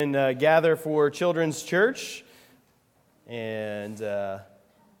And gather for Children's Church, and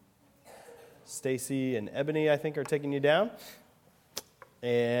Stacy and Ebony, I think, are taking you down.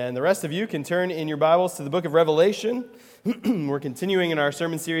 And the rest of you can turn in your Bibles to the book of Revelation. We're continuing in our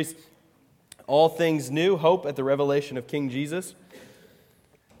sermon series, All Things New, Hope at the Revelation of King Jesus.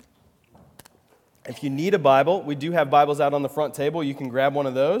 If you need a Bible, we do have Bibles out on the front table. You can grab one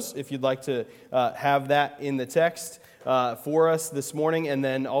of those if you'd like to have that in the text for us this morning. And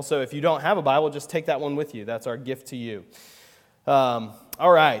then also, if you don't have a Bible, just take that one with you. That's our gift to you. All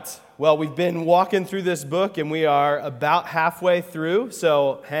right. Well, we've been walking through this book, and we are about halfway through,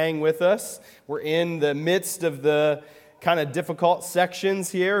 so hang with us. We're in the midst of the kind of difficult sections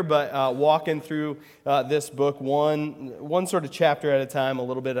here, but walking through this book one sort of chapter at a time, a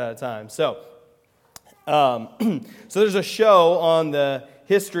little bit at a time. So there's a show on the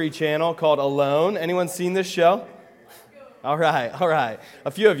History Channel called Alone. Anyone seen this show? All right. A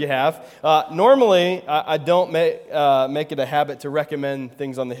few of you have. Normally, I don't make it a habit to recommend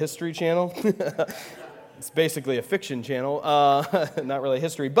things on the History Channel. It's basically a fiction channel, not really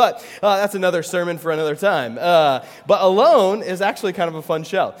history. But that's another sermon for another time. But Alone is actually kind of a fun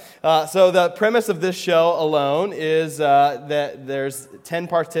show. So the premise of this show, Alone, is that there's 10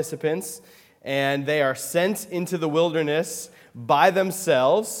 participants, and they are sent into the wilderness by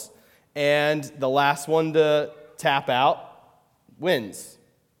themselves, and the last one to tap out wins.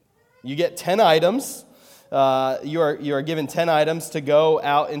 You get 10 items. You are given 10 items to go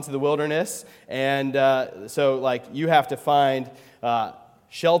out into the wilderness, and so you have to find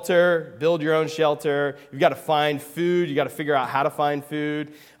shelter, build your own shelter. You've got to find food. You got to figure out how to find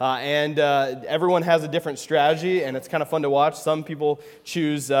food, and everyone has a different strategy, and it's kind of fun to watch. Some people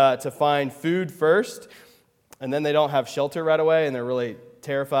choose to find food first, and then they don't have shelter right away, and they're really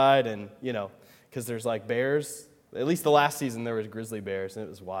terrified, and because there's bears. At least the last season, there was grizzly bears, and it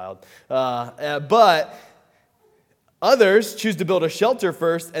was wild. But others choose to build a shelter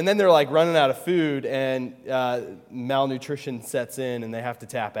first, and then they're running out of food, and malnutrition sets in, and they have to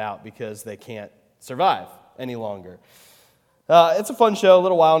tap out because they can't survive any longer. It's a fun show, a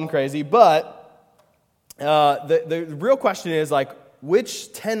little wild and crazy, but the real question is,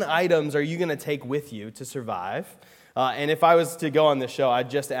 which 10 items are you going to take with you to survive? And if I was to go on this show, I'd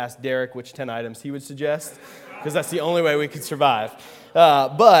just ask Derek which 10 items he would suggest, because that's the only way we could survive.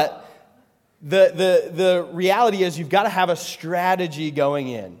 But the reality is you've got to have a strategy going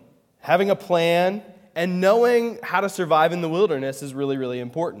in. Having a plan and knowing how to survive in the wilderness is really, really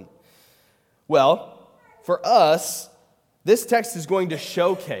important. Well, for us, this text is going to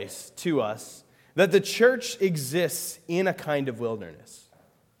showcase to us that the church exists in a kind of wilderness.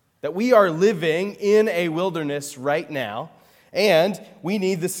 That we are living in a wilderness right now, and we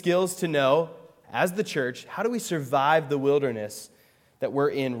need the skills to know, as the church, how do we survive the wilderness that we're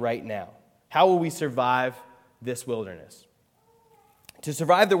in right now? How will we survive this wilderness? To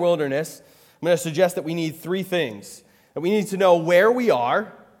survive the wilderness, I'm going to suggest that we need three things. That we need to know where we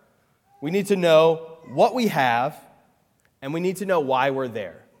are, we need to know what we have, and we need to know why we're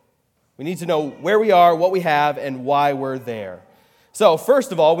there. We need to know where we are, what we have, and why we're there. So,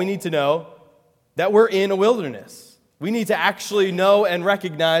 first of all, we need to know that we're in a wilderness. We need to actually know and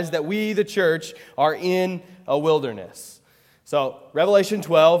recognize that we, the church, are in a wilderness. So, Revelation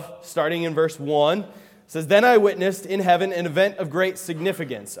 12, starting in verse 1, says, "Then I witnessed in heaven an event of great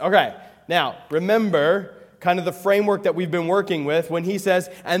significance." Okay, now, remember kind of the framework that we've been working with when he says,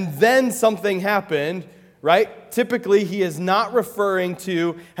 "and then something happened," right? Typically, he is not referring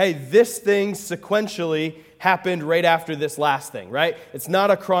to, hey, this thing sequentially happened right after this last thing, right? It's not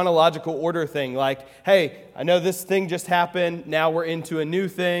a chronological order thing like, hey, I know this thing just happened, now we're into a new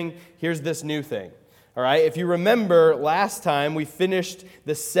thing, here's this new thing, all right? If you remember last time, we finished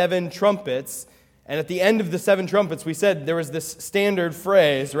the 7 trumpets, and at the end of the 7 trumpets, we said there was this standard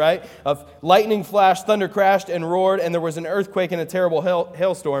phrase, right, of lightning flashed, thunder crashed and roared, and there was an earthquake and a terrible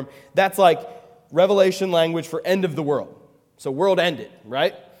hailstorm. That's Revelation language for end of the world. So world ended,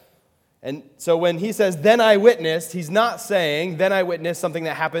 right? And so when he says, "then I witnessed," he's not saying, "then I witnessed" something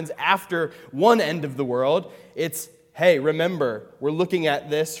that happens after one end of the world. It's, hey, remember, we're looking at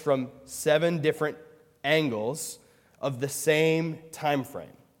this from 7 different angles of the same time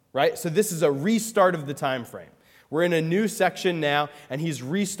frame, right? So this is a restart of the time frame. We're in a new section now, and he's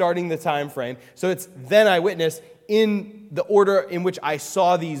restarting the time frame. So it's, "then I witnessed" in the order in which I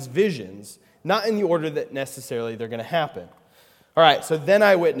saw these visions, not in the order that necessarily they're going to happen. All right, so "then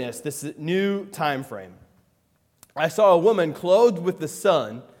I witnessed" this new time frame. "I saw a woman clothed with the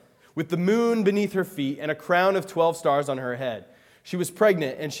sun, with the moon beneath her feet, and a crown of 12 stars on her head. She was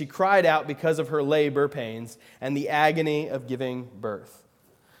pregnant, and she cried out because of her labor pains and the agony of giving birth."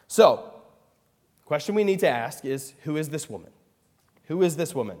 So, the question we need to ask is, who is this woman? Who is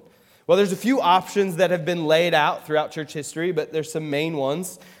this woman? Well, there's a few options that have been laid out throughout church history, but there's some main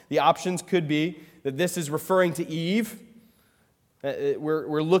ones. The options could be that this is referring to Eve.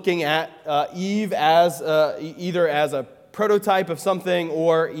 We're looking at Eve as either as a prototype of something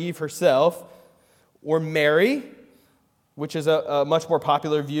or Eve herself, or Mary, which is a much more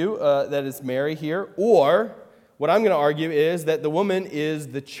popular view that is Mary here, or what I'm going to argue is that the woman is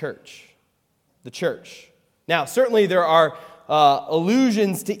the church. The church. Now, certainly there are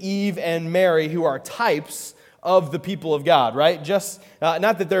allusions to Eve and Mary who are types of the people of God, right? Just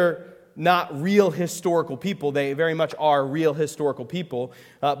not that they're not real historical people. They very much are real historical people.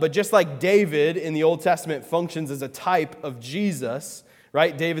 But just like David in the Old Testament functions as a type of Jesus,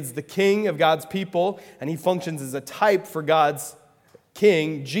 right? David's the king of God's people, and he functions as a type for God's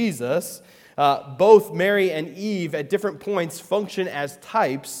king, Jesus. Both Mary and Eve at different points function as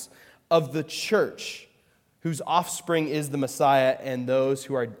types of the church, whose offspring is the Messiah and those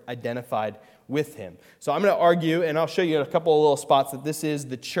who are identified with him. So I'm going to argue, and I'll show you in a couple of little spots, that this is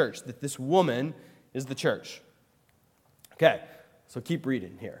the church, that this woman is the church. Okay, so keep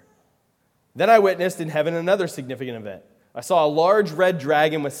reading here. Then I witnessed in heaven another significant event. I saw a large red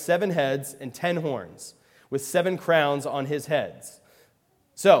dragon with 7 heads and 10 horns, with 7 crowns on his heads.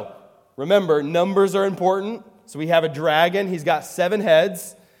 So, remember, numbers are important. So we have a dragon, he's got 7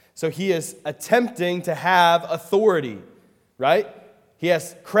 heads. So he is attempting to have authority, right? He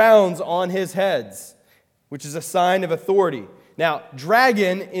has crowns on his heads, which is a sign of authority. Now,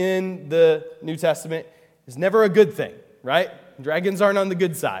 dragon in the New Testament is never a good thing, right? Dragons aren't on the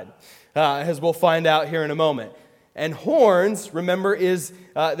good side, as we'll find out here in a moment. And horns, remember, is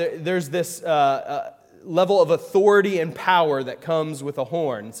there's this level of authority and power that comes with a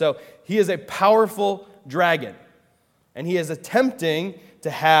horn. So he is a powerful dragon, and he is attempting to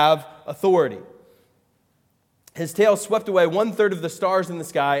have authority. His tail swept away 1/3 of the stars in the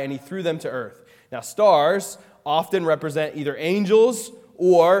sky, and he threw them to earth. Now, stars often represent either angels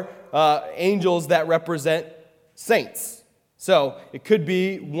or angels that represent saints. So it could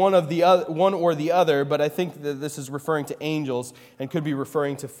be one or the other, but I think that this is referring to angels and could be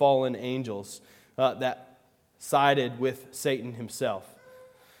referring to fallen angels that sided with Satan himself.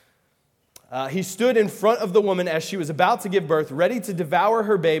 He stood in front of the woman as she was about to give birth, ready to devour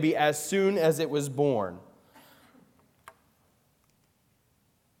her baby as soon as it was born.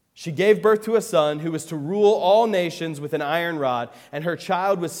 She gave birth to a son who was to rule all nations with an iron rod, and her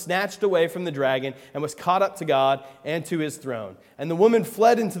child was snatched away from the dragon and was caught up to God and to his throne. And the woman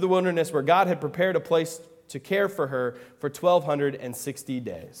fled into the wilderness where God had prepared a place to care for her for 1,260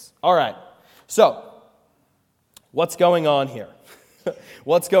 days. All right, so what's going on here?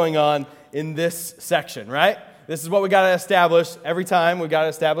 What's going on in this section, right? This is what we got to establish every time. We got to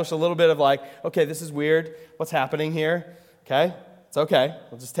establish a little bit of like, okay, this is weird. What's happening here? Okay, it's okay.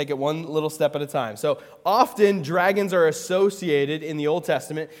 We'll just take it one little step at a time. So often dragons are associated in the Old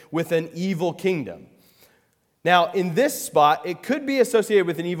Testament with an evil kingdom. Now, in this spot, it could be associated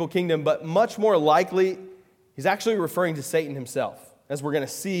with an evil kingdom, but much more likely, he's actually referring to Satan himself, as we're going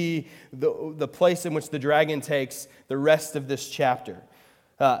to see the place in which the dragon takes the rest of this chapter.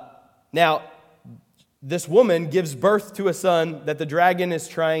 Now, this woman gives birth to a son that the dragon is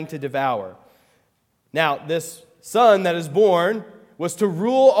trying to devour. Now, this son that is born was to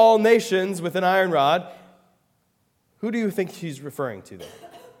rule all nations with an iron rod. Who do you think she's referring to there?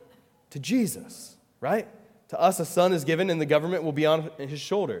 To Jesus, right? To us a son is given and the government will be on his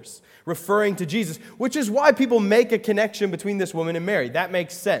shoulders, referring to Jesus, which is why people make a connection between this woman and Mary. That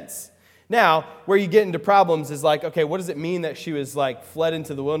makes sense. Now, where you get into problems is like, okay, what does it mean that she was like fled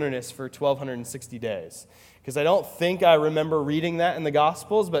into the wilderness for 1,260 days? Because I don't think I remember reading that in the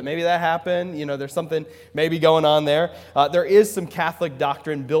Gospels, but maybe that happened. You know, there's something maybe going on there. There is some Catholic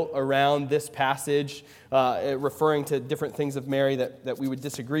doctrine built around this passage, referring to different things of Mary that we would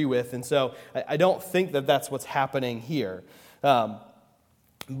disagree with. And so I don't think that that's what's happening here.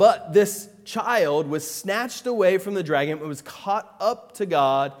 But this child was snatched away from the dragon and was caught up to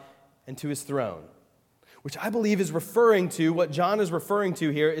God and to his throne, which I believe is referring to, what John is referring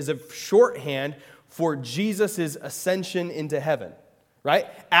to here is a shorthand for Jesus' ascension into heaven, right?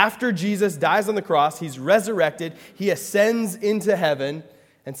 After Jesus dies on the cross, he's resurrected, he ascends into heaven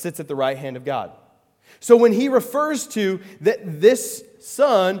and sits at the right hand of God. So when he refers to that this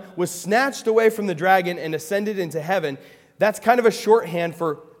son was snatched away from the dragon and ascended into heaven, that's kind of a shorthand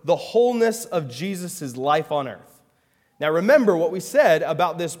for the wholeness of Jesus' life on earth. Now remember, what we said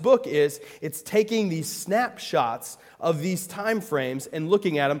about this book is it's taking these snapshots of these time frames and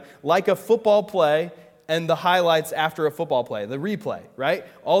looking at them like a football play and the highlights after a football play, the replay, right?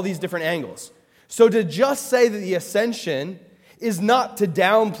 All these different angles. So to just say that the ascension is not to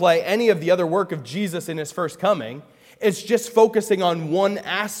downplay any of the other work of Jesus in his first coming. It's just focusing on one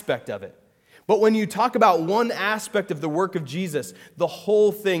aspect of it. But when you talk about one aspect of the work of Jesus, the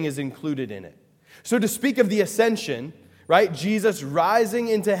whole thing is included in it. So to speak of the ascension, right, Jesus rising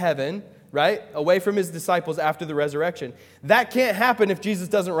into heaven, right, away from his disciples after the resurrection, that can't happen if Jesus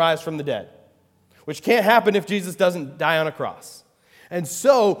doesn't rise from the dead, which can't happen if Jesus doesn't die on a cross. And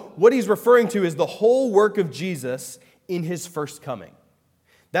so what he's referring to is the whole work of Jesus in his first coming.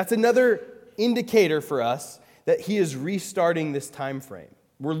 That's another indicator for us that he is restarting this time frame.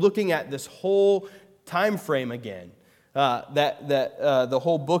 We're looking at this whole time frame again that the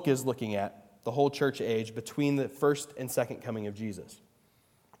whole book is looking at, the whole church age between the first and second coming of Jesus.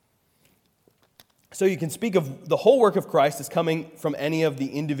 So you can speak of the whole work of Christ as coming from any of the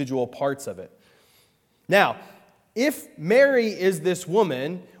individual parts of it. Now, if Mary is this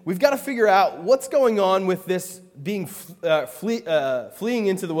woman, we've got to figure out what's going on with this being fleeing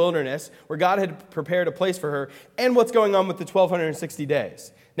into the wilderness where God had prepared a place for her, and what's going on with the 1,260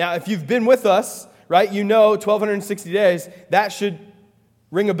 days. Now, if you've been with us, right, you know 1,260 days, that should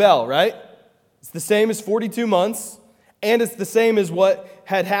ring a bell, right? It's the same as 42 months, and it's the same as what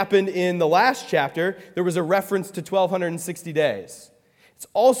had happened in the last chapter. There was a reference to 1,260 days. It's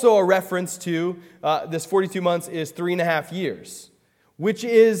also a reference to this 42 months is 3.5 years, which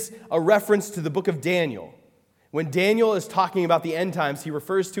is a reference to the book of Daniel. When Daniel is talking about the end times, he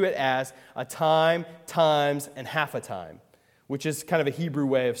refers to it as a time, times, and half a time, which is kind of a Hebrew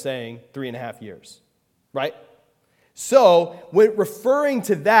way of saying 3.5 years, right? So, when referring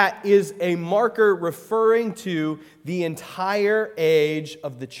to that is a marker referring to the entire age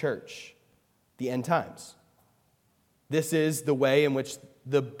of the church, the end times. This is the way in which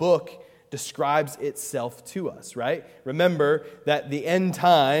the book describes itself to us, right? Remember that the end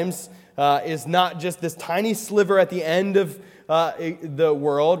times is not just this tiny sliver at the end of the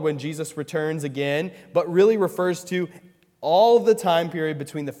world when Jesus returns again, but really refers to all the time period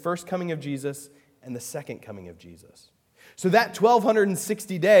between the first coming of Jesus and the second coming of Jesus. So that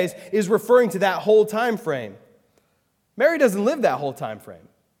 1,260 days is referring to that whole time frame. Mary doesn't live that whole time frame,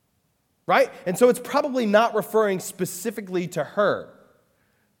 right? And so it's probably not referring specifically to her.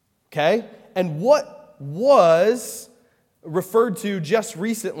 Okay? And what was referred to just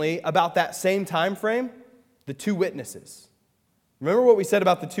recently about that same time frame? The two witnesses. Remember what we said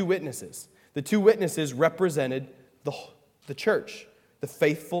about the two witnesses? The two witnesses represented the church, the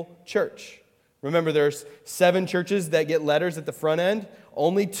faithful church. Remember, there's 7 churches that get letters at the front end.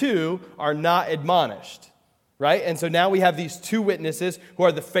 Only 2 are not admonished, right? And so now we have these 2 witnesses who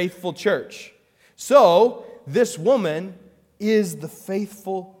are the faithful church. So this woman is the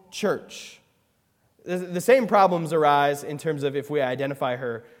faithful church. The same problems arise in terms of if we identify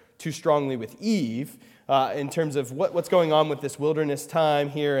her too strongly with Eve, in terms of what's going on with this wilderness time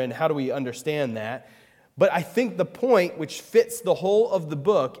here and how do we understand that. But I think the point which fits the whole of the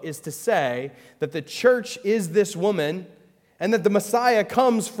book is to say that the church is this woman and that the Messiah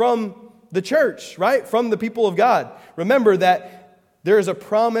comes from the church, right? From the people of God. Remember that there is a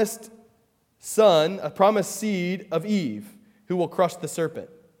promised son, a promised seed of Eve who will crush the serpent.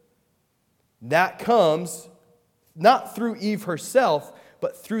 That comes not through Eve herself,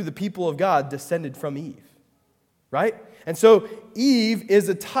 but through the people of God descended from Eve, right? And so Eve is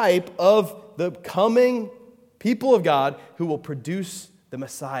a type of the coming people of God who will produce the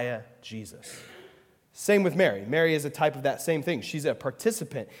Messiah, Jesus. Same with Mary. Mary is a type of that same thing. She's a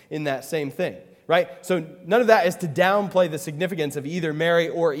participant in that same thing, right? So none of that is to downplay the significance of either Mary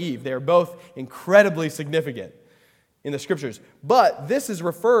or Eve. They are both incredibly significant in the Scriptures. But this is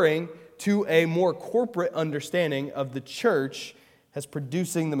referring to a more corporate understanding of the church as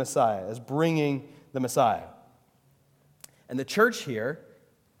producing the Messiah, as bringing the Messiah. And the church here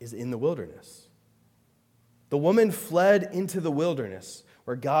is in the wilderness. The woman fled into the wilderness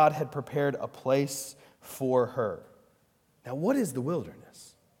where God had prepared a place for her. Now, what is the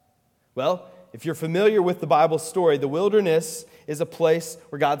wilderness? Well, if you're familiar with the Bible story, the wilderness is a place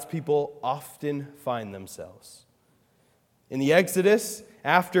where God's people often find themselves. In the Exodus,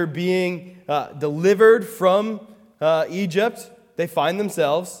 after being delivered from Egypt, they find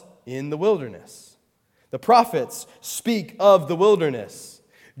themselves in the wilderness. The prophets speak of the wilderness.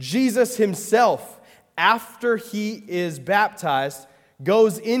 Jesus himself, after he is baptized,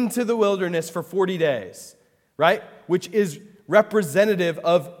 goes into the wilderness for 40 days, right? Which is representative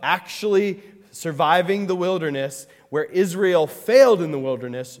of actually surviving the wilderness. Where Israel failed in the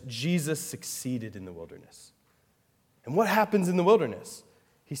wilderness, Jesus succeeded in the wilderness. And what happens in the wilderness?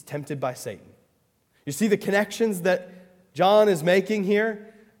 He's tempted by Satan. You see the connections that John is making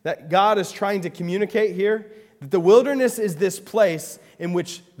here, that God is trying to communicate here? That the wilderness is this place in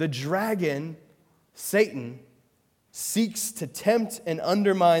which the dragon, Satan, seeks to tempt and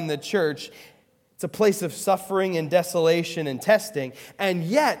undermine the church. It's a place of suffering and desolation and testing. And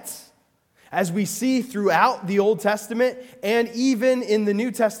yet, as we see throughout the Old Testament and even in the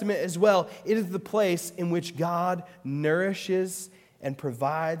New Testament as well, it is the place in which God nourishes and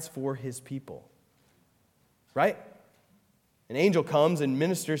provides for his people. Right? An angel comes and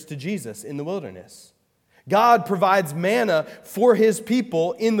ministers to Jesus in the wilderness. God provides manna for his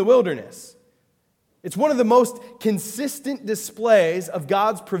people in the wilderness. It's one of the most consistent displays of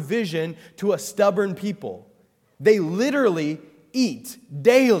God's provision to a stubborn people. They literally eat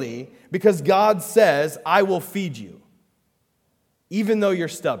daily because God says, I will feed you. Even though you're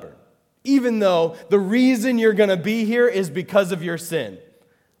stubborn. Even though the reason you're going to be here is because of your sin.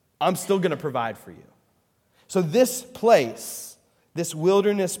 I'm still going to provide for you. So this place, this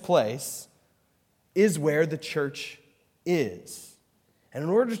wilderness place, is where the church is. And in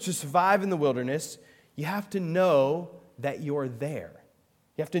order to survive in the wilderness, you have to know that you're there.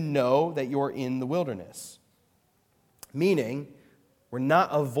 You have to know that you're in the wilderness. Meaning, we're not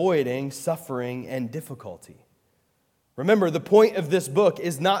avoiding suffering and difficulty. Remember, the point of this book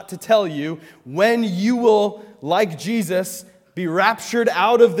is not to tell you when you will, like Jesus, be raptured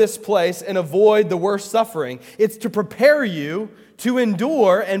out of this place and avoid the worst suffering. It's to prepare you to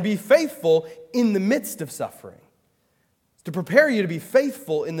endure and be faithful in the midst of suffering. It's to prepare you to be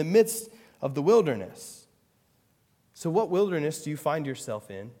faithful in the midst of the wilderness. So what wilderness do you find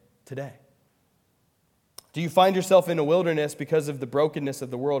yourself in today? Do you find yourself in a wilderness because of the brokenness of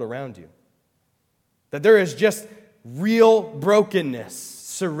the world around you? That there is just real brokenness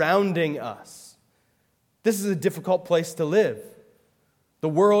surrounding us. This is a difficult place to live. The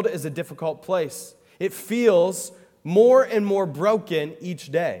world is a difficult place. It feels more and more broken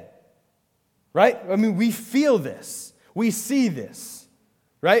each day. Right? I mean, we feel this. We see this.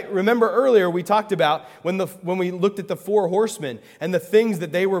 Right? Remember earlier we talked about when we looked at the four horsemen and the things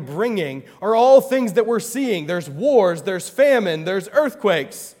that they were bringing are all things that we're seeing. There's wars, there's famine, there's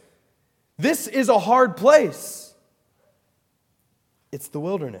earthquakes. This is a hard place. It's the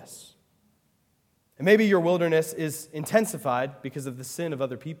wilderness. And maybe your wilderness is intensified because of the sin of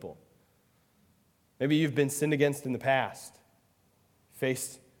other people. Maybe you've been sinned against in the past,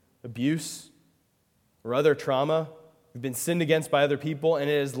 faced abuse or other trauma. You've been sinned against by other people, and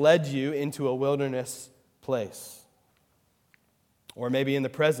it has led you into a wilderness place. Or maybe in the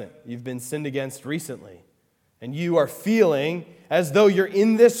present, you've been sinned against recently, and you are feeling as though you're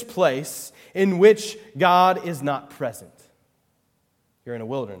in this place in which God is not present. You're in a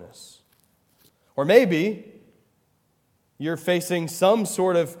wilderness. Or maybe you're facing some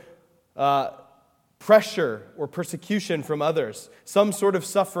sort of pressure or persecution from others, some sort of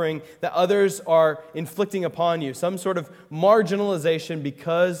suffering that others are inflicting upon you, some sort of marginalization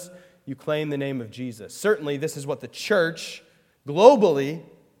because you claim the name of Jesus. Certainly, this is what the church globally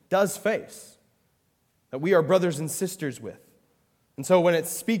does face, that we are brothers and sisters with. And so when it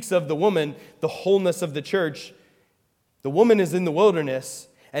speaks of the woman, the wholeness of the church, the woman is in the wilderness.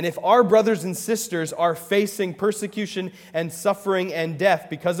 And if our brothers and sisters are facing persecution and suffering and death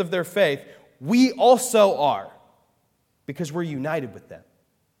because of their faith, we also are, because we're united with them.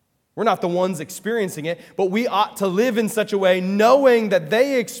 We're not the ones experiencing it, but we ought to live in such a way knowing that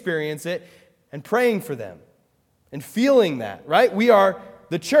they experience it and praying for them and feeling that, right? We are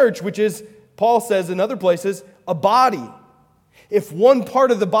the church, which is, Paul says in other places, a body. If one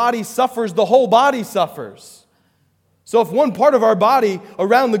part of the body suffers, the whole body suffers. So if one part of our body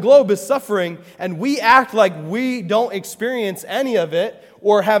around the globe is suffering and we act like we don't experience any of it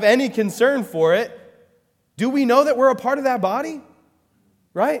or have any concern for it, do we know that we're a part of that body?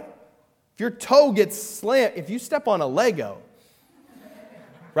 Right? If your toe gets slammed, if you step on a Lego,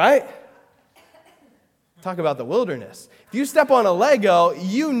 right? Talk about the wilderness. If you step on a Lego,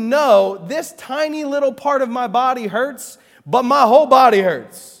 you know this tiny little part of my body hurts, but my whole body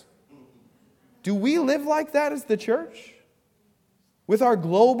hurts. Do we live like that as the church? With our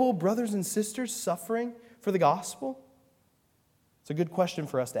global brothers and sisters suffering for the gospel? It's a good question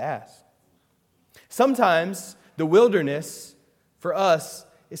for us to ask. Sometimes the wilderness for us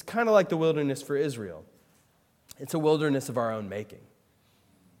is kind of like the wilderness for Israel. It's a wilderness of our own making.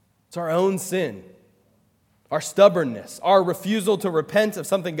 It's our own sin, our stubbornness, our refusal to repent of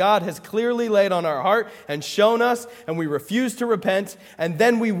something God has clearly laid on our heart and shown us, and we refuse to repent, and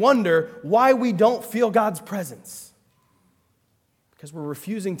then we wonder why we don't feel God's presence. Because we're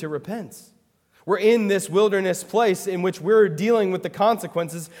refusing to repent. We're in this wilderness place in which we're dealing with the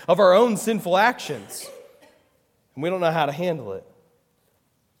consequences of our own sinful actions. And we don't know how to handle it.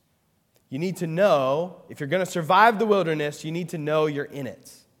 You need to know, if you're going to survive the wilderness, you need to know you're in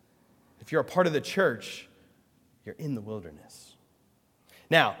it. If you're a part of the church, you're in the wilderness.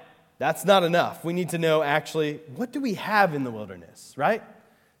 Now, that's not enough. We need to know actually, what do we have in the wilderness, right?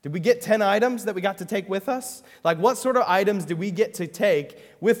 Did we get 10 items that we got to take with us? Like, what sort of items do we get to take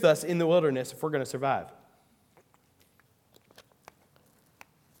with us in the wilderness if we're going to survive?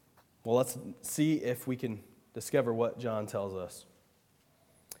 Well, let's see if we can discover what John tells us.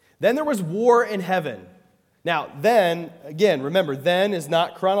 Then there was war in heaven. Now, then, again, remember, then is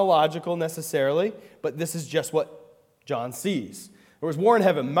not chronological necessarily, but this is just what John sees. There was war in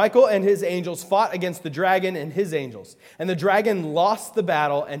heaven. Michael and his angels fought against the dragon and his angels. And the dragon lost the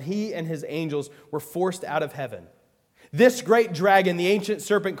battle, and he and his angels were forced out of heaven. This great dragon, the ancient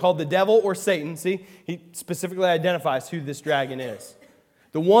serpent called the devil or Satan, see, he specifically identifies who this dragon is.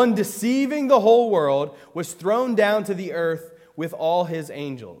 The one deceiving the whole world was thrown down to the earth with all his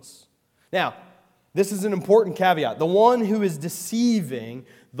angels. Now, this is an important caveat. The one who is deceiving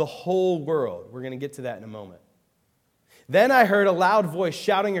the whole world. We're going to get to that in a moment. Then I heard a loud voice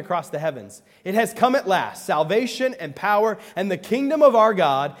shouting across the heavens, "It has come at last, salvation and power and the kingdom of our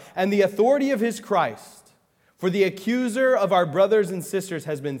God and the authority of his Christ. For the accuser of our brothers and sisters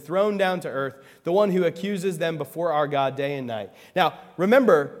has been thrown down to earth, the one who accuses them before our God day and night." Now,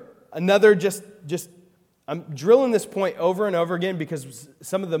 remember, I'm drilling this point over and over again because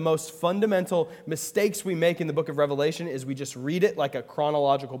some of the most fundamental mistakes we make in the book of Revelation is we just read it like a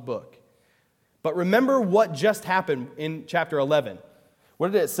chronological book. But remember what just happened in chapter 11.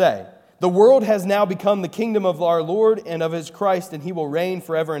 What did it say? The world has now become the kingdom of our Lord and of his Christ, and he will reign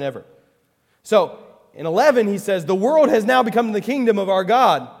forever and ever. So, in 11, he says, the world has now become the kingdom of our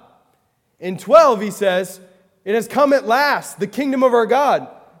God. In 12, he says, it has come at last, the kingdom of our God.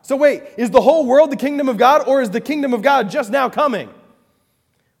 So wait, is the whole world the kingdom of God, or is the kingdom of God just now coming?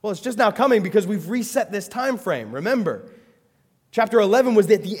 Well, it's just now coming because we've reset this time frame. Remember, chapter 11 was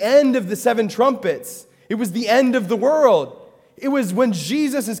at the end of the 7 trumpets. It was the end of the world. It was when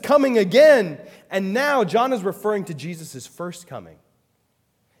Jesus is coming again. And now John is referring to Jesus' first coming,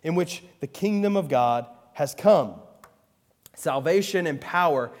 in which the kingdom of God has come. Salvation and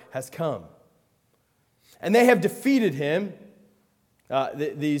power has come. And they have defeated him.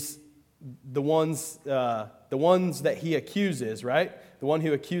 The ones that he accuses, right? The one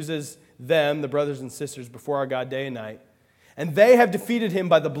who accuses them, the brothers and sisters, before our God day and night. And they have defeated him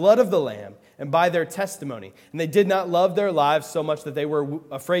by the blood of the Lamb and by their testimony. And they did not love their lives so much that they were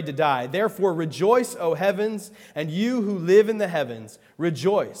afraid to die. Therefore rejoice, O heavens, and you who live in the heavens,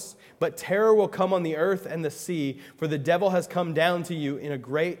 rejoice. But terror will come on the earth and the sea, for the devil has come down to you in a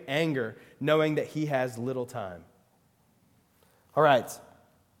great anger, knowing that he has little time. All right.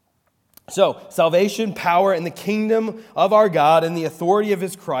 So, salvation, power, and the kingdom of our God and the authority of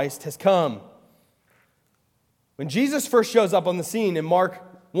his Christ has come. When Jesus first shows up on the scene in Mark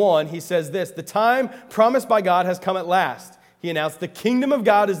 1, he says this, "The time promised by God has come at last." He announced, "The kingdom of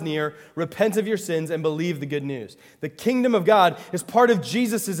God is near. Repent of your sins and believe the good news." The kingdom of God is part of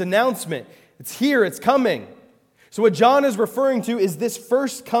Jesus' announcement. It's here, it's coming. So what John is referring to is this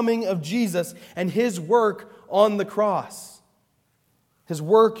first coming of Jesus and his work on the cross. His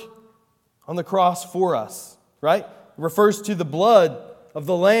work on the cross for us, right? It refers to the blood of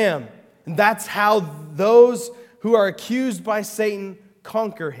the Lamb. And that's how those who are accused by Satan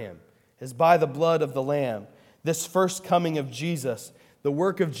conquer him, is by the blood of the Lamb. This first coming of Jesus, the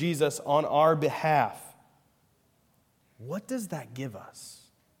work of Jesus on our behalf. What does that give us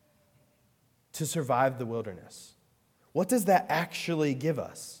to survive the wilderness? What does that actually give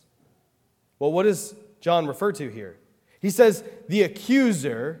us? Well, what does John refer to here? He says, the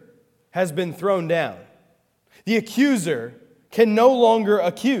accuser has been thrown down. The accuser can no longer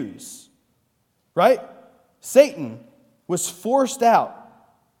accuse, right? Satan was forced out.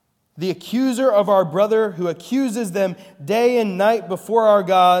 The accuser of our brother who accuses them day and night before our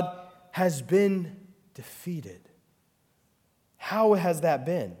God has been defeated. How has that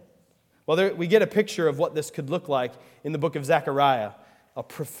been? Well, we get a picture of what this could look like in the book of Zechariah, a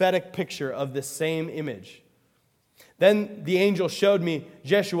prophetic picture of this same image. Then the angel showed me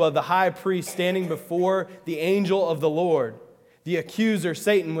Jeshua, the high priest, standing before the angel of the Lord. The accuser,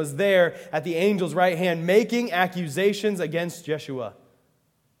 Satan, was there at the angel's right hand, making accusations against Jeshua.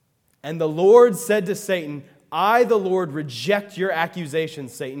 And the Lord said to Satan, "I, the Lord, reject your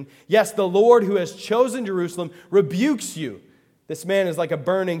accusations, Satan. Yes, the Lord who has chosen Jerusalem rebukes you." This man is like a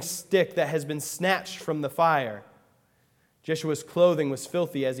burning stick that has been snatched from the fire. Jeshua's clothing was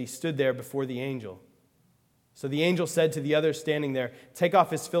filthy as he stood there before the angel. So the angel said to the others standing there, "Take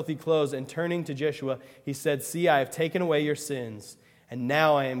off his filthy clothes." And turning to Jeshua, he said, "See, I have taken away your sins, and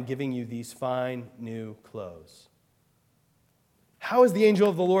now I am giving you these fine new clothes." How is the angel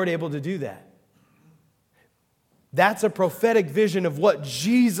of the Lord able to do that? That's a prophetic vision of what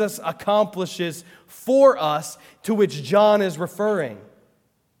Jesus accomplishes for us, to which John is referring.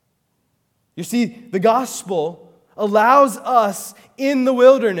 You see, the gospel allows us in the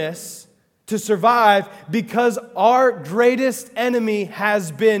wilderness to survive because our greatest enemy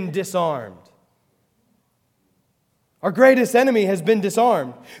has been disarmed. Our greatest enemy has been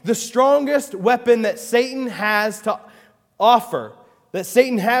disarmed. The strongest weapon that Satan has to offer, that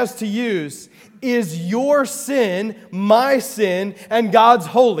Satan has to use, is your sin, my sin, and God's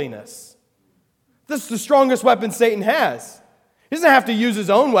holiness. This is the strongest weapon Satan has. He doesn't have to use his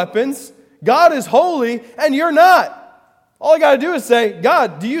own weapons. God is holy, and you're not. All I got to do is say,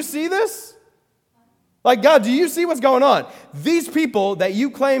 "God, do you see this? Like, God, do you see what's going on? These people that you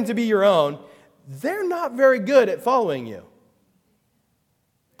claim to be your own, they're not very good at following you.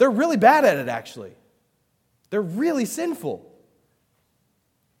 They're really bad at it, actually. They're really sinful."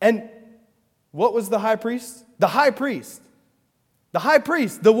 And what was the high priest? The high priest. The high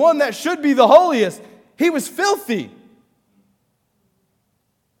priest, the one that should be the holiest, he was filthy.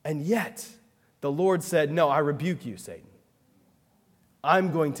 And yet, the Lord said, "No, I rebuke you, Satan.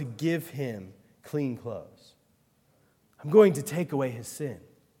 I'm going to give him clean clothes. I'm going to take away his sin."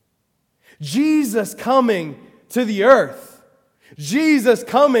 Jesus coming to the earth, Jesus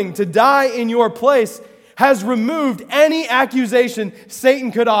coming to die in your place, has removed any accusation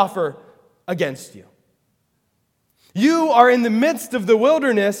Satan could offer against you. You are in the midst of the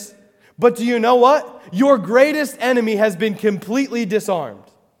wilderness, but do you know what? Your greatest enemy has been completely disarmed.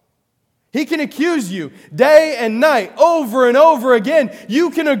 He can accuse you day and night, over and over again. You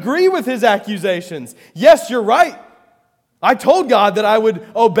can agree with his accusations. Yes, you're right. I told God that I would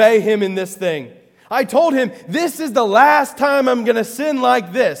obey him in this thing. I told him, this is the last time I'm going to sin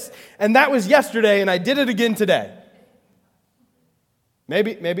like this. And that was yesterday, and I did it again today.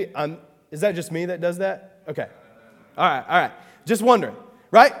 Maybe is that just me that does that? Okay. All right. Just wondering,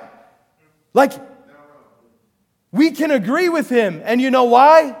 right? Like, we can agree with him. And you know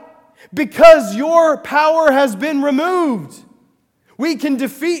why? Because your power has been removed. We can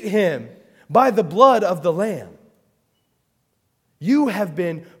defeat him by the blood of the Lamb. You have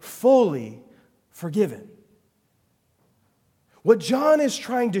been fully forgiven. What John is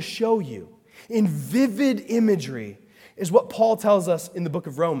trying to show you in vivid imagery is what Paul tells us in the book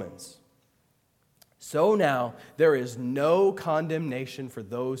of Romans. So now there is no condemnation for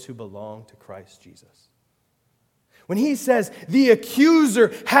those who belong to Christ Jesus. When he says the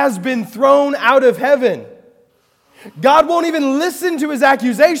accuser has been thrown out of heaven, God won't even listen to his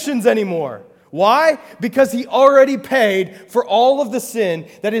accusations anymore. Why? Because he already paid for all of the sin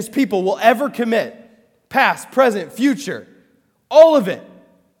that his people will ever commit. Past, present, future. All of it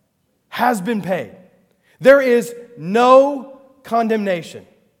has been paid. There is no condemnation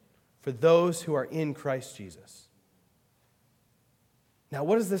for those who are in Christ Jesus. Now,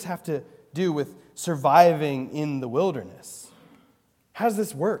 what does this have to do with surviving in the wilderness? How does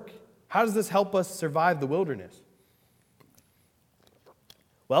this work? How does this help us survive the wilderness?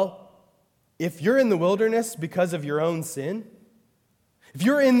 Well, if you're in the wilderness because of your own sin, if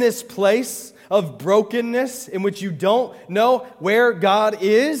you're in this place of brokenness in which you don't know where God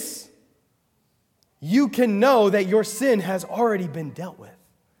is, you can know that your sin has already been dealt with.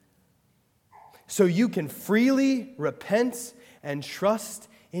 So you can freely repent and trust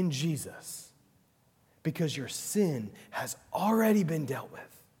in Jesus because your sin has already been dealt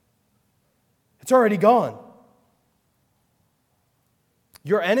with. It's already gone.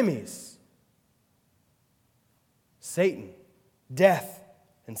 Your enemies, Satan, death,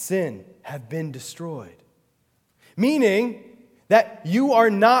 and sin, have been destroyed. Meaning that you are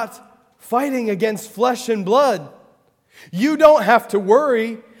not fighting against flesh and blood. You don't have to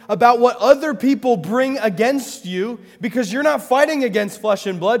worry about what other people bring against you because you're not fighting against flesh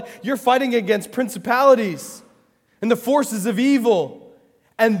and blood. You're fighting against principalities and the forces of evil.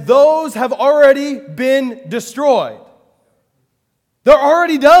 And those have already been destroyed. They're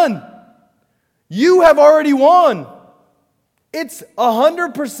already done. You have already won. It's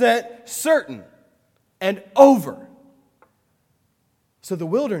 100% certain and over. So the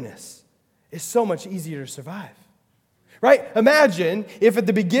wilderness is so much easier to survive. Right? Imagine if at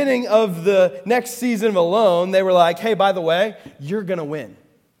the beginning of the next season of Alone, they were like, "Hey, by the way, you're going to win.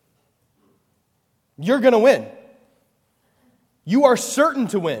 You're going to win. You are certain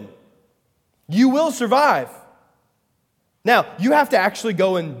to win. You will survive." Now, you have to actually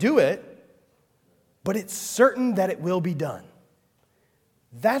go and do it, but it's certain that it will be done.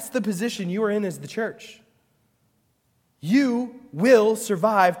 That's the position you are in as the church. You will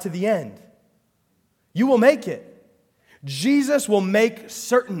survive to the end. You will make it. Jesus will make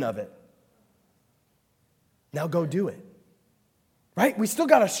certain of it. Now go do it. Right? We still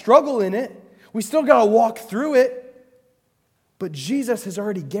got to struggle in it. We still got to walk through it. But Jesus has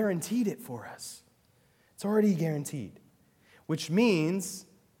already guaranteed it for us. It's already guaranteed. Which means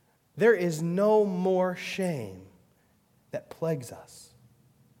there is no more shame that plagues us.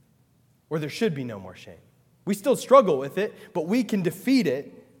 Or there should be no more shame. We still struggle with it, but we can defeat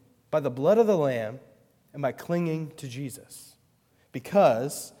it by the blood of the Lamb and by clinging to Jesus.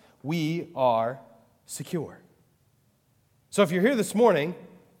 Because we are secure. So if you're here this morning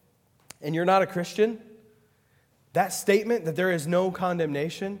and you're not a Christian, that statement that there is no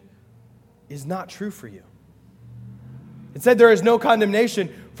condemnation is not true for you. It said there is no condemnation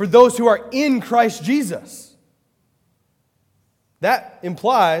for those who are in Christ Jesus. That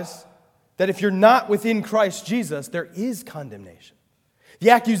implies that if you're not within Christ Jesus, there is condemnation.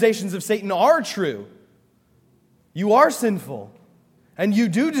 The accusations of Satan are true. You are sinful, and you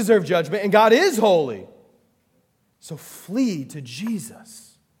do deserve judgment, and God is holy. So flee to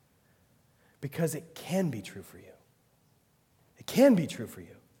Jesus, because it can be true for you. It can be true for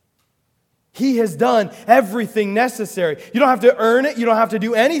you. He has done everything necessary. You don't have to earn it. You don't have to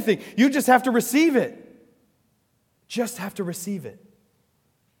do anything. You just have to receive it. Just have to receive it.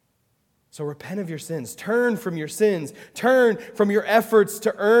 So repent of your sins. Turn from your sins. Turn from your efforts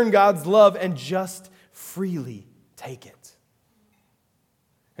to earn God's love and just freely take it.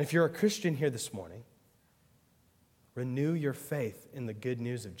 And if you're a Christian here this morning, renew your faith in the good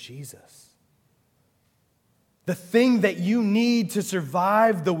news of Jesus. The thing that you need to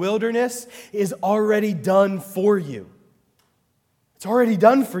survive the wilderness is already done for you. It's already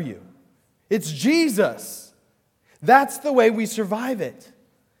done for you. It's Jesus. That's the way we survive it.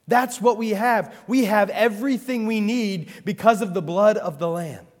 That's what we have. We have everything we need because of the blood of the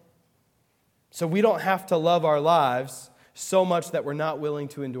Lamb. So we don't have to love our lives so much that we're not willing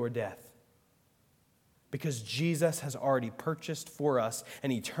to endure death. Because Jesus has already purchased for us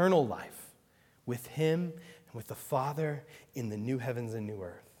an eternal life with Him and with the Father in the new heavens and new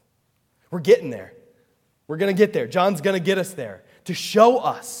earth. We're getting there. We're going to get there. John's going to get us there to show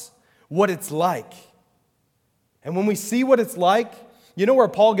us what it's like. And when we see what it's like, you know where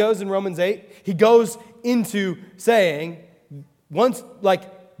Paul goes in Romans 8? He goes into saying, once, like,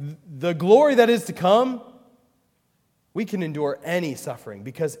 the glory that is to come, we can endure any suffering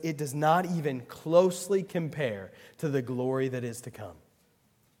because it does not even closely compare to the glory that is to come,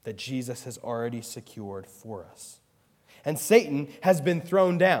 that Jesus has already secured for us. And Satan has been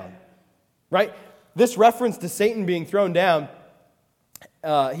thrown down, right? This reference to Satan being thrown down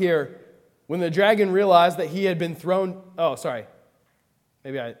here, when the dragon realized that he had been thrown,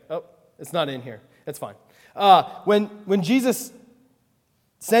 it's not in here. It's fine. When Jesus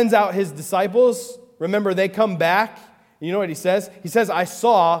sends out his disciples, remember they come back. You know what he says? He says, I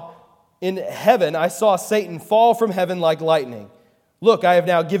saw Satan fall from heaven like lightning. Look, I have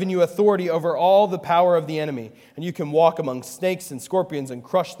now given you authority over all the power of the enemy, and you can walk among snakes and scorpions and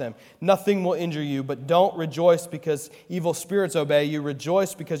crush them. Nothing will injure you, but don't rejoice because evil spirits obey you.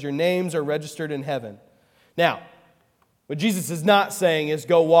 Rejoice because your names are registered in heaven. Now, what Jesus is not saying is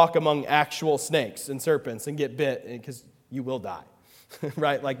go walk among actual snakes and serpents and get bit because you will die,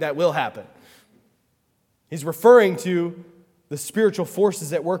 right? Like that will happen. He's referring to the spiritual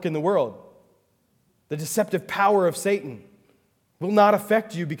forces at work in the world. The deceptive power of Satan will not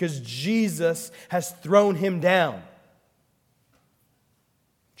affect you because Jesus has thrown him down.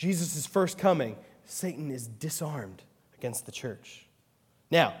 Jesus' first coming, Satan is disarmed against the church.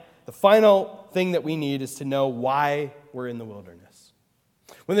 Now, the final thing that we need is to know why we're in the wilderness.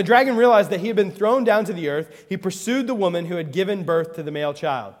 When the dragon realized that he had been thrown down to the earth, he pursued the woman who had given birth to the male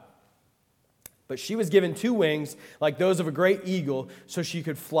child. But she was given 2 wings like those of a great eagle so she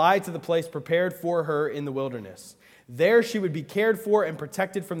could fly to the place prepared for her in the wilderness. There she would be cared for and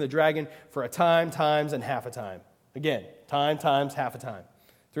protected from the dragon for a time, times, and half a time. Again, time, times, half a time.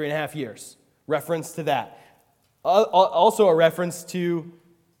 3.5 years. Reference to that. Also a reference to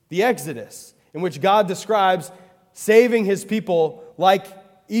the Exodus, in which God describes saving his people like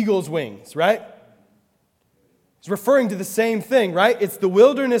eagle's wings, right? He's referring to the same thing, right? It's the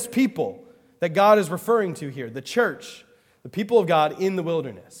wilderness people that God is referring to here, the church, the people of God in the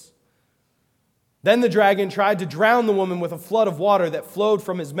wilderness. Then the dragon tried to drown the woman with a flood of water that flowed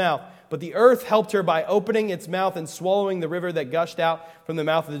from his mouth, but the earth helped her by opening its mouth and swallowing the river that gushed out from the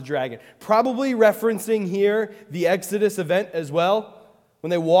mouth of the dragon. Probably referencing here the Exodus event as well,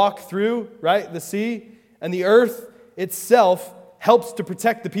 when they walk through, right, the sea, and the earth itself helps to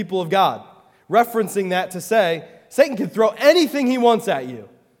protect the people of God. Referencing that to say, Satan can throw anything he wants at you,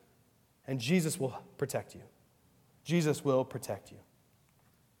 and Jesus will protect you. Jesus will protect you.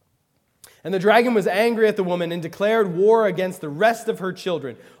 And the dragon was angry at the woman and declared war against the rest of her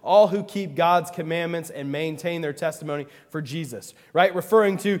children, all who keep God's commandments and maintain their testimony for Jesus. Right?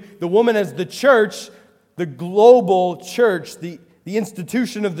 Referring to the woman as the church, the global church, the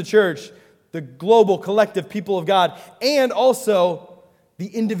institution of the church, the global collective people of God, and also the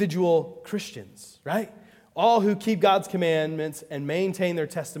individual Christians, right? All who keep God's commandments and maintain their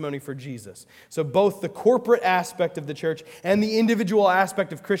testimony for Jesus. So both the corporate aspect of the church and the individual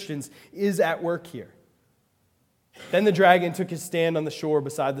aspect of Christians is at work here. Then the dragon took his stand on the shore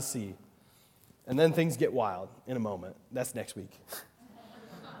beside the sea. And then things get wild in a moment. That's next week.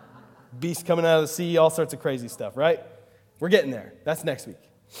 Beasts coming out of the sea, all sorts of crazy stuff, right? We're getting there. That's next week.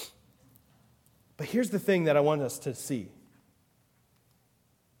 But here's the thing that I want us to see.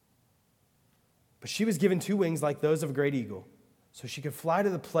 But she was given 2 wings like those of a great eagle, so she could fly to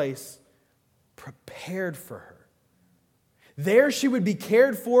the place prepared for her. There she would be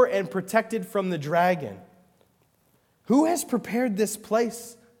cared for and protected from the dragon. Who has prepared this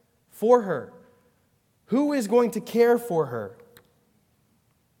place for her? Who is going to care for her?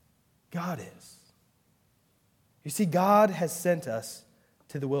 God is. You see, God has sent us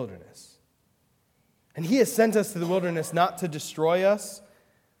to the wilderness. And He has sent us to the wilderness not to destroy us,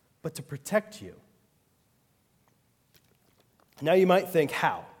 but to protect you. Now you might think,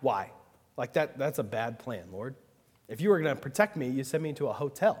 how? Why? Like that's a bad plan, Lord. If you were going to protect me, you send me into a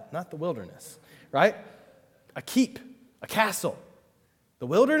hotel, not the wilderness, right? A keep, a castle. The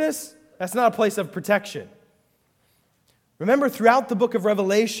wilderness, that's not a place of protection. Remember, throughout the book of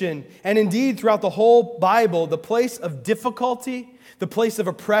Revelation, and indeed throughout the whole Bible, the place of difficulty, the place of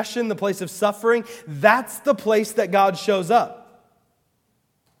oppression, the place of suffering, that's the place that God shows up.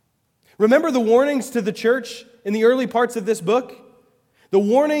 Remember the warnings to the church in the early parts of this book? The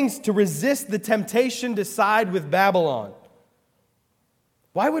warnings to resist the temptation to side with Babylon.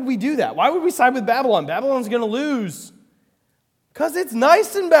 Why would we do that? Why would we side with Babylon? Babylon's going to lose. Because it's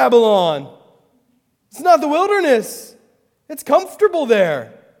nice in Babylon. It's not the wilderness. It's comfortable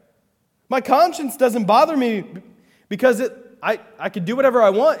there. My conscience doesn't bother me because I can do whatever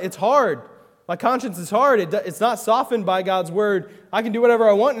I want. It's hard. My conscience is hard. It's not softened by God's word. I can do whatever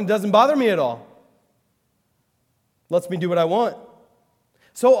I want and it doesn't bother me at all. Lets me do what I want.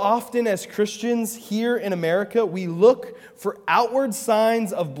 So often as Christians here in America, we look for outward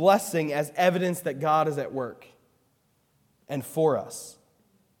signs of blessing as evidence that God is at work and for us.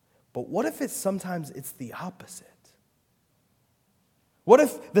 But what if sometimes it's the opposite? What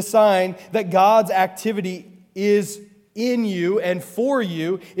if the sign that God's activity is in you and for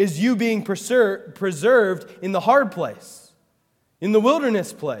you is you being preserved in the hard place, in the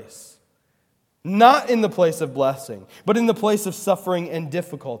wilderness place? Not in the place of blessing, but in the place of suffering and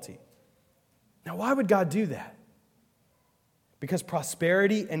difficulty. Now, why would God do that? Because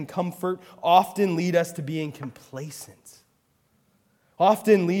prosperity and comfort often lead us to being complacent.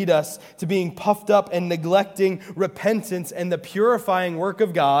 Often lead us to being puffed up and neglecting repentance, and the purifying work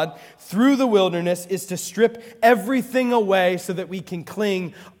of God through the wilderness is to strip everything away so that we can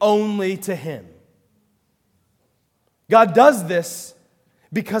cling only to Him. God does this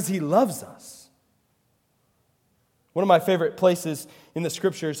because He loves us. One of my favorite places in the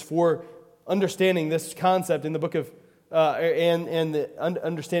Scriptures for understanding this concept in the book of and the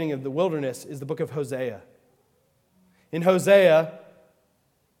understanding of the wilderness is the book of Hosea. In Hosea,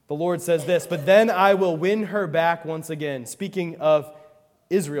 the Lord says this, "But then I will win her back once again." Speaking of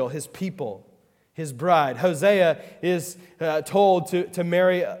Israel, His people, His bride. Hosea is told to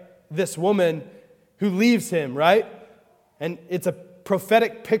marry this woman who leaves him, right? And it's a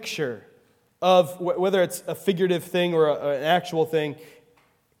prophetic picture of whether it's a figurative thing or an actual thing.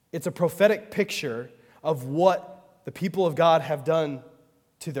 It's a prophetic picture of what the people of God have done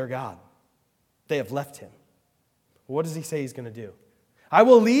to their God. They have left Him. What does He say He's going to do? "I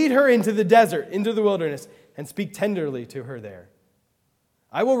will lead her into the desert, into the wilderness, and speak tenderly to her there.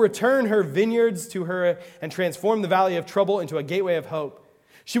 I will return her vineyards to her and transform the valley of trouble into a gateway of hope.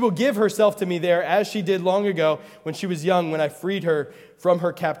 She will give herself to me there as she did long ago when she was young, when I freed her from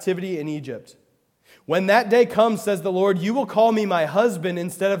her captivity in Egypt. When that day comes, says the Lord, you will call me my husband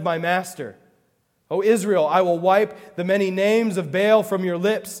instead of my master. O Israel, I will wipe the many names of Baal from your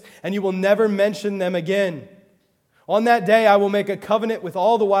lips, and you will never mention them again. On that day I will make a covenant with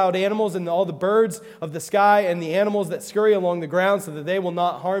all the wild animals and all the birds of the sky and the animals that scurry along the ground so that they will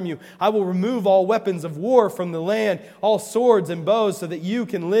not harm you. I will remove all weapons of war from the land, all swords and bows, so that you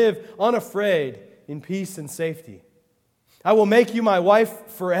can live unafraid in peace and safety. I will make you my wife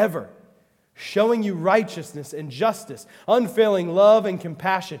forever, showing you righteousness and justice, unfailing love and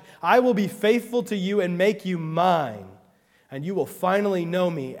compassion. I will be faithful to you and make you mine, and you will finally know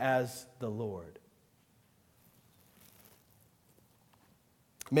me as the Lord.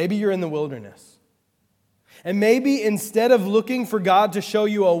 Maybe you're in the wilderness. And maybe instead of looking for God to show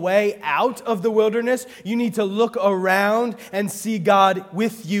you a way out of the wilderness, you need to look around and see God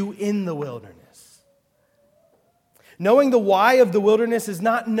with you in the wilderness. Knowing the why of the wilderness is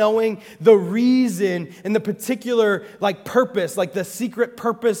not knowing the reason and the particular purpose, like the secret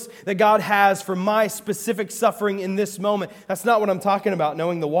purpose that God has for my specific suffering in this moment. That's not what I'm talking about,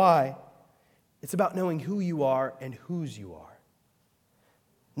 knowing the why. It's about knowing who you are and whose you are.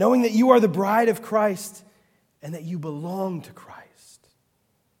 Knowing that you are the bride of Christ and that you belong to Christ.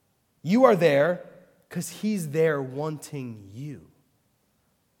 You are there because He's there wanting you.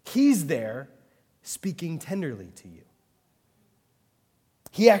 He's there speaking tenderly to you.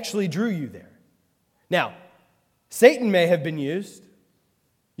 He actually drew you there. Now, Satan may have been used.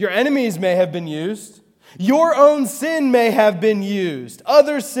 Your enemies may have been used. Your own sin may have been used.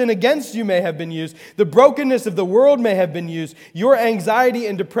 Others' sin against you may have been used. The brokenness of the world may have been used. Your anxiety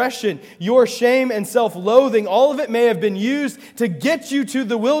and depression, your shame and self-loathing, all of it may have been used to get you to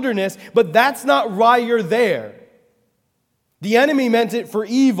the wilderness, but that's not why you're there. The enemy meant it for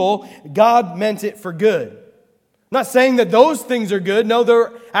evil. God meant it for good. I'm not saying that those things are good. No,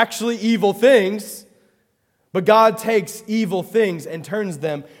 they're actually evil things. But God takes evil things and turns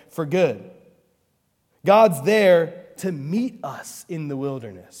them for good. God's there to meet us in the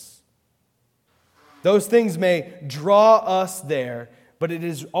wilderness. Those things may draw us there, but it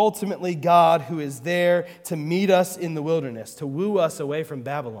is ultimately God who is there to meet us in the wilderness, to woo us away from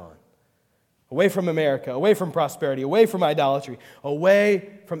Babylon, away from America, away from prosperity, away from idolatry,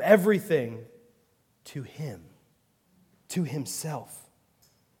 away from everything to Him, to Himself.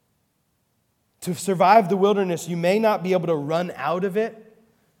 To survive the wilderness, you may not be able to run out of it.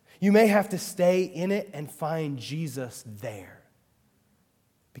 You may have to stay in it and find Jesus there,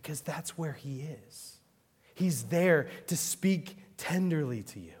 because that's where He is. He's there to speak tenderly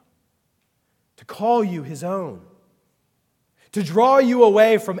to you, to call you His own, to draw you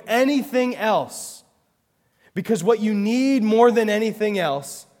away from anything else, because what you need more than anything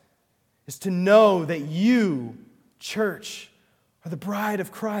else is to know that you, church, are the bride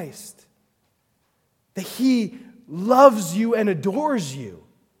of Christ, that He loves you and adores you,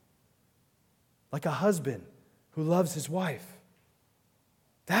 like a husband who loves his wife.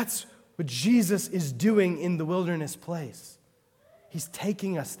 That's what Jesus is doing in the wilderness place. He's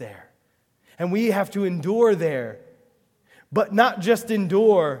taking us there. And we have to endure there. But not just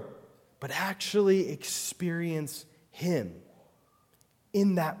endure, but actually experience Him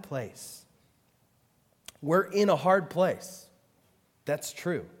in that place. We're in a hard place. That's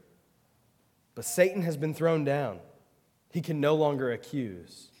true. But Satan has been thrown down. He can no longer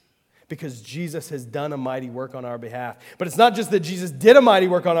accuse, because Jesus has done a mighty work on our behalf. But it's not just that Jesus did a mighty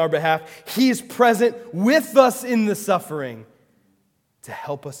work on our behalf. He is present with us in the suffering to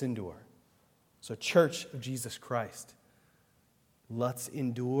help us endure. So, Church of Jesus Christ, let's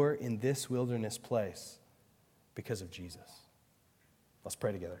endure in this wilderness place because of Jesus. Let's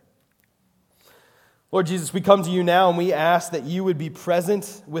pray together. Lord Jesus, we come to you now and we ask that you would be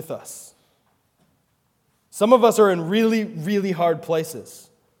present with us. Some of us are in really, really hard places.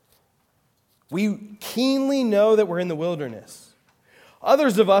 We keenly know that we're in the wilderness.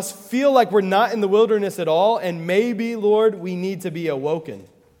 Others of us feel like we're not in the wilderness at all, and maybe, Lord, we need to be awoken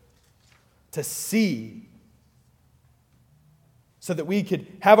to see, so that we could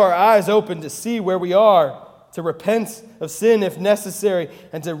have our eyes open to see where we are, to repent of sin if necessary,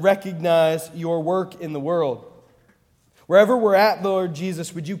 and to recognize your work in the world. Wherever we're at, Lord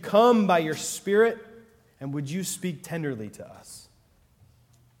Jesus, would you come by your Spirit, and would you speak tenderly to us?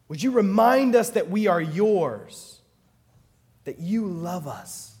 Would you remind us that we are yours, that you love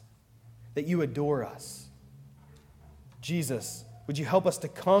us, that you adore us? Jesus, would you help us to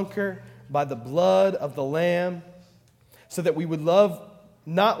conquer by the blood of the Lamb, so that we would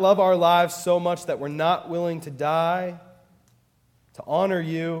not love our lives so much that we're not willing to die, to honor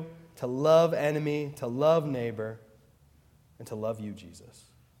you, to love enemy, to love neighbor, and to love you, Jesus.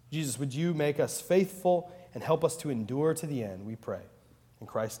 Jesus, would you make us faithful and help us to endure to the end, we pray. In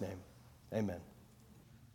Christ's name, amen.